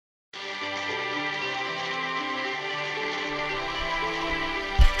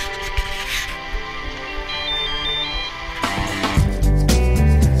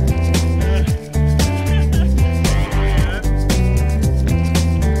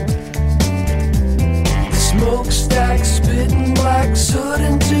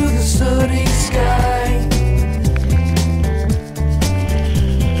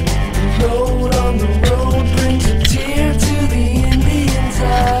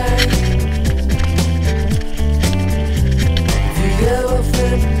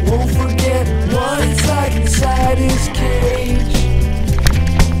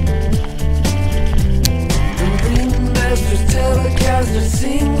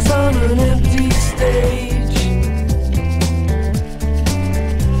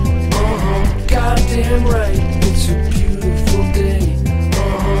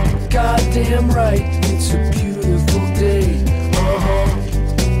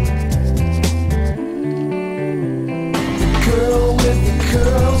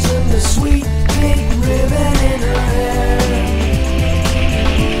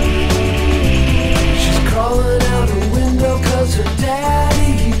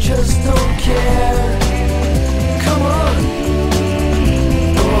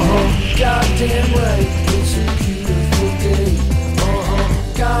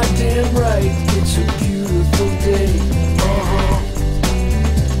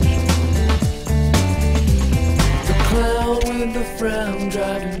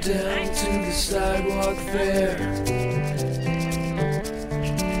fair.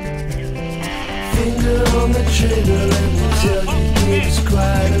 Finger on the trigger, let me tell you, it's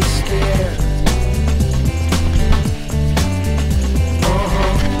quite a scare.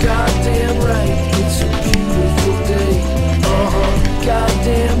 Goddamn right, it's a beautiful day.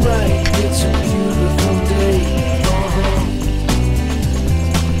 Goddamn right, it's a beautiful day.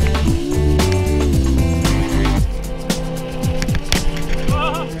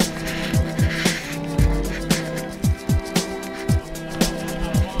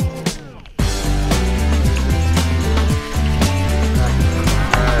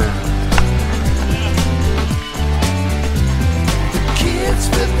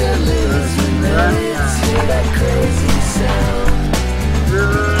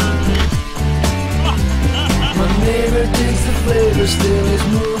 Still is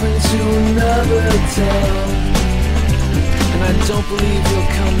moving to another town, and I don't believe he'll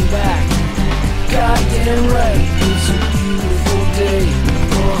come back. Goddamn right, it's a beautiful day.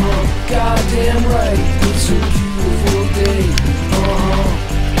 Goddamn right, it's a beautiful day. Well,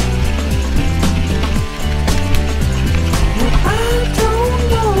 I don't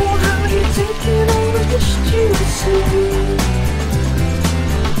know how you're taking all of this juicy.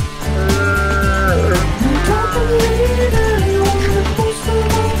 Don't believe it.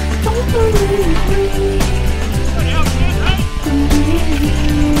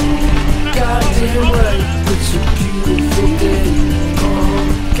 Goddamn right, it's a beautiful day.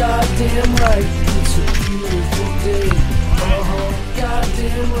 Goddamn right, it's a beautiful day.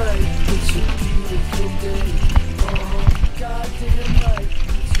 Goddamn right, it's a beautiful day. Goddamn right,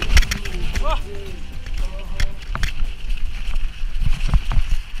 it's a beautiful day.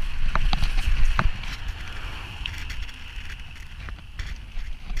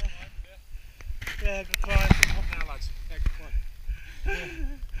 Yeah, good try. Come on now, lads. Yeah, good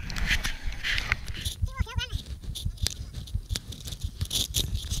one.